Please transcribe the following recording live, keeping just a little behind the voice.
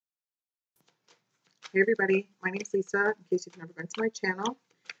Hey everybody, my name is Lisa, in case you've never been to my channel.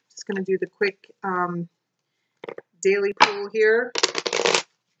 Just going to do the quick daily pull here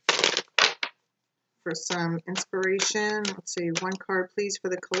for some inspiration. Let's see, one card please for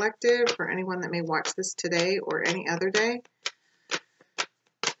the collective, for anyone that may watch this today or any other day.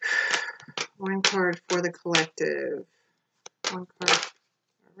 One card for the collective. One card.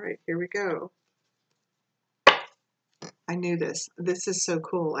 All right, here we go. I knew this. This is so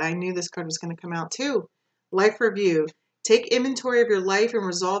cool. I knew this card was going to come out too. Life review. Take inventory of your life and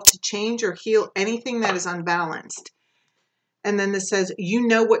resolve to change or heal anything that is unbalanced. And then this says, you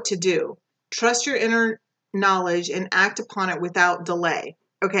know what to do. Trust your inner knowledge and act upon it without delay.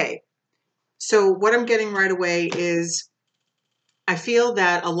 Okay, so what I'm getting right away is I feel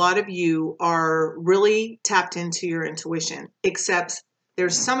that a lot of you are really tapped into your intuition, except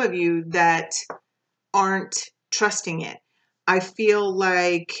there's some of you that aren't trusting it. I feel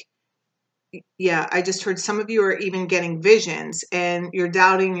like, yeah, I just heard some of you are even getting visions and you're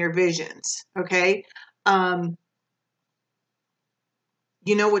doubting your visions, okay? You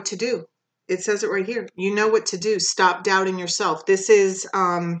know what to do. It says it right here. You know what to do. Stop doubting yourself. This is,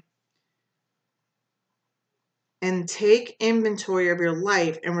 and take inventory of your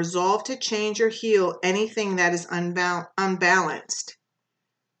life and resolve to change or heal anything that is unbalanced.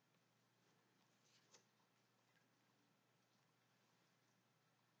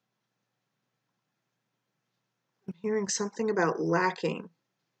 I'm hearing something about lacking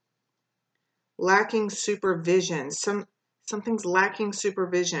supervision. Something's lacking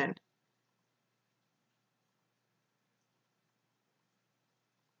supervision.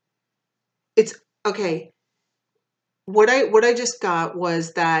 It's okay. What I just got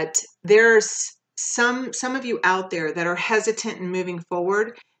was that there's some of you out there that are hesitant in moving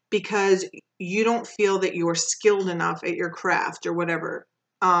forward because you don't feel that you're skilled enough at your craft or whatever,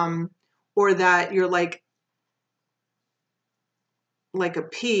 or that you're like a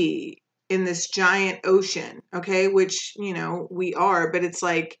pea in this giant ocean, okay, which, you know, we are, but it's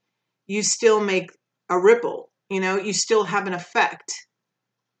like you still make a ripple, you know, you still have an effect.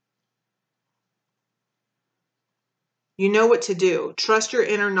 You know what to do. Trust your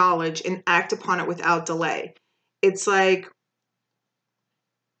inner knowledge and act upon it without delay. It's like,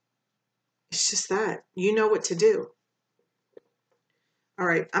 it's just that. You know what to do. All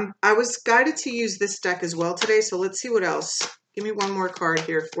right. I was guided to use this deck as well today, so let's see what else. Give me one more card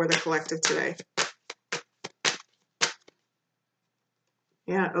here for the collective today.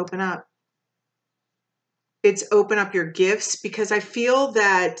 Yeah, open up. It's open up your gifts, because I feel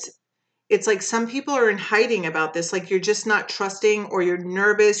that it's like some people are in hiding about this. Like you're just not trusting, or you're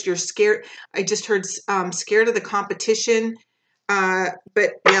nervous, you're scared. I just heard scared of the competition. But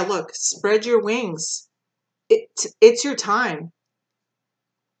yeah, look, spread your wings. It's your time.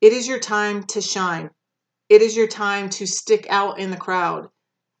 It is your time to shine. It is your time to stick out in the crowd.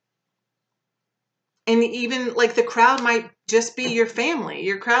 And even like the crowd might just be your family.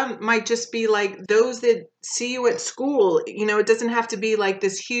 Your crowd might just be like those that see you at school. You know, it doesn't have to be like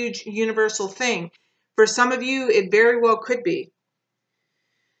this huge universal thing. For some of you, it very well could be.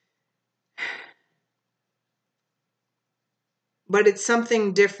 But it's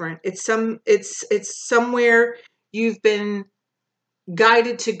something different. It's somewhere you've been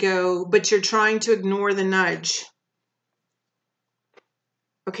guided to go, but you're trying to ignore the nudge.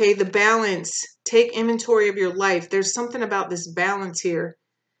 Okay, the balance. Take inventory of your life. There's something about this balance here.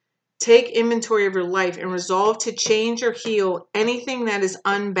 Take inventory of your life and resolve to change or heal anything that is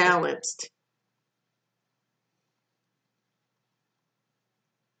unbalanced.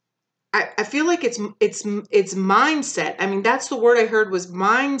 I feel like it's mindset. I mean, that's the word I heard, was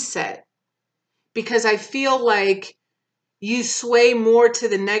mindset. Because I feel like you sway more to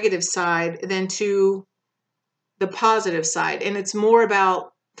the negative side than to the positive side. And it's more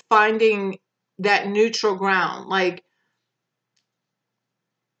about finding that neutral ground. Like,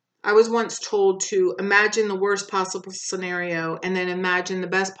 I was once told to imagine the worst possible scenario and then imagine the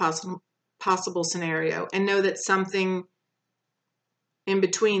best possible scenario, and know that something in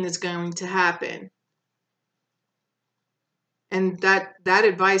between is going to happen. And that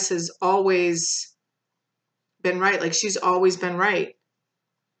advice has always been right. Like, she's always been right.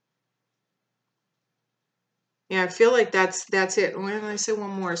 Yeah, I feel like that's it. Why did I say one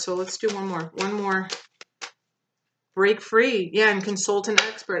more? So let's do one more. One more. Break free. Yeah, and consultant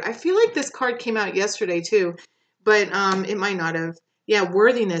expert. I feel like this card came out yesterday too, but it might not have. Yeah,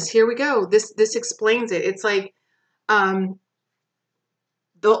 worthiness. Here we go. This explains it. It's like the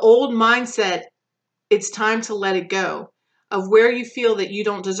old mindset, it's time to let it go, of where you feel that you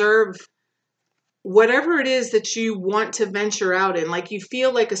don't deserve whatever it is that you want to venture out in, like you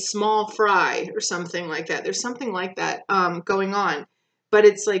feel like a small fry or something like that. There's something like that going on. But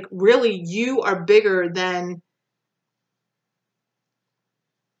it's like, really, you are bigger than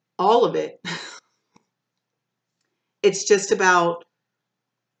all of it. It's just about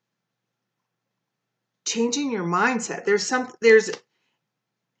changing your mindset.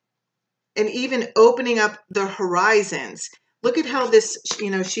 And even opening up the horizons. Look at how this,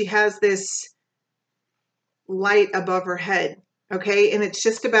 she has this light above her head. Okay. And it's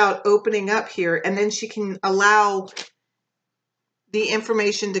just about opening up here. And then she can allow the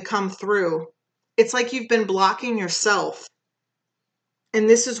information to come through. It's like you've been blocking yourself. And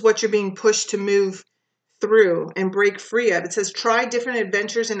this is what you're being pushed to move through and break free of. It says, try different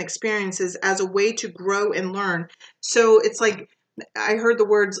adventures and experiences as a way to grow and learn. So it's like, I heard the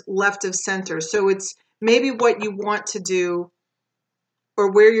words left of center. So it's maybe what you want to do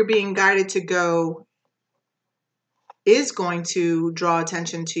or where you're being guided to go is going to draw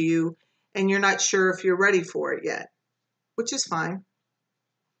attention to you, and you're not sure if you're ready for it yet, which is fine.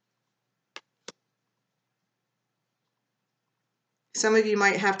 Some of you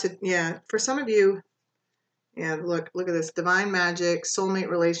might have to, for some of you, look at this, divine magic, soulmate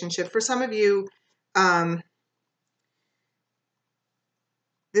relationship. For some of you,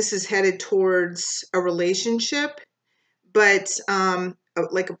 this is headed towards a relationship, but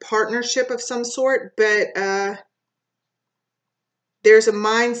like a partnership of some sort, but there's a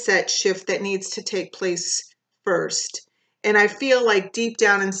mindset shift that needs to take place first. And I feel like deep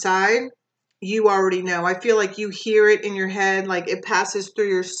down inside, you already know. I feel like you hear it in your head, like it passes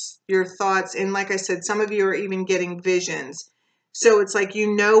through your thoughts. And like I said, some of you are even getting visions. So it's like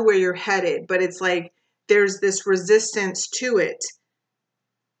you know where you're headed, but it's like there's this resistance to it,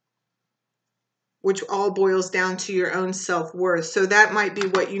 which all boils down to your own self-worth. So that might be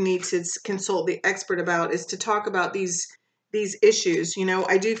what you need to consult the expert about, is to talk about these issues.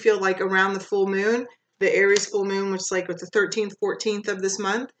 I do feel like around the full moon, the Aries full moon, which is like with the 13th, 14th of this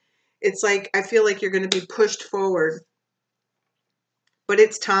month, it's like I feel like you're going to be pushed forward. But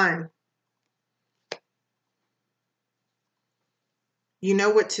it's time. You know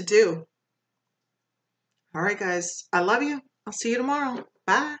what to do. All right, guys. I love you. I'll see you tomorrow.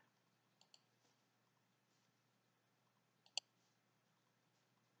 Bye.